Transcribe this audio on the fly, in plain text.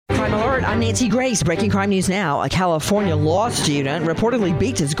Crime Alert, I'm Nancy Grace. Breaking crime news now. A California law student reportedly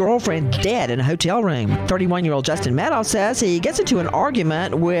beats his girlfriend dead in a hotel room. 31-year-old Justin Madoff says he gets into an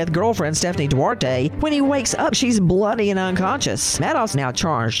argument with girlfriend Stephanie Duarte. When he wakes up, she's bloody and unconscious. Madoff's now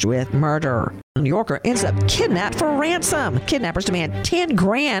charged with murder. A New Yorker ends up kidnapped for ransom. Kidnappers demand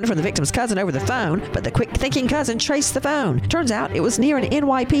 $10,000 from the victim's cousin over the phone, but the quick-thinking cousin traced the phone. Turns out it was near an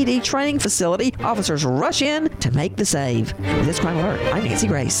NYPD training facility. Officers rush in to make the save. With this Crime Alert, I'm Nancy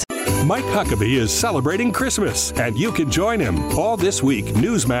Grace. Mike Huckabee is celebrating Christmas, and you can join him. All this week,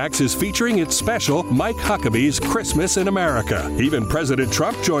 Newsmax is featuring its special Mike Huckabee's Christmas in America. Even President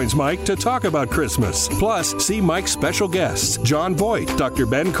Trump joins Mike to talk about Christmas. Plus, see Mike's special guests, John Voight, Dr.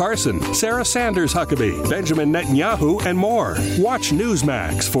 Ben Carson, Sarah Sanders Huckabee, Benjamin Netanyahu, and more. Watch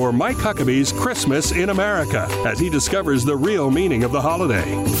Newsmax for Mike Huckabee's Christmas in America as he discovers the real meaning of the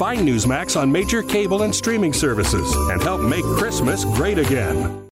holiday. Find Newsmax on major cable and streaming services and help make Christmas great again.